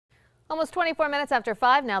Almost 24 minutes after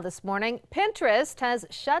 5 now this morning, Pinterest has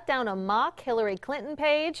shut down a mock Hillary Clinton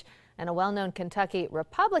page, and a well-known Kentucky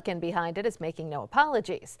Republican behind it is making no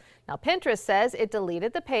apologies. Now, Pinterest says it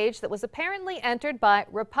deleted the page that was apparently entered by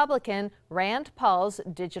Republican Rand Paul's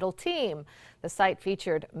digital team. The site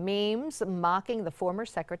featured memes mocking the former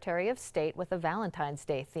Secretary of State with a Valentine's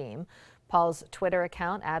Day theme. Paul's Twitter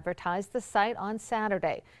account advertised the site on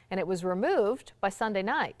Saturday, and it was removed by Sunday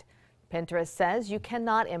night. Pinterest says you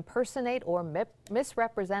cannot impersonate or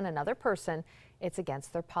misrepresent another person. It's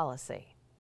against their policy.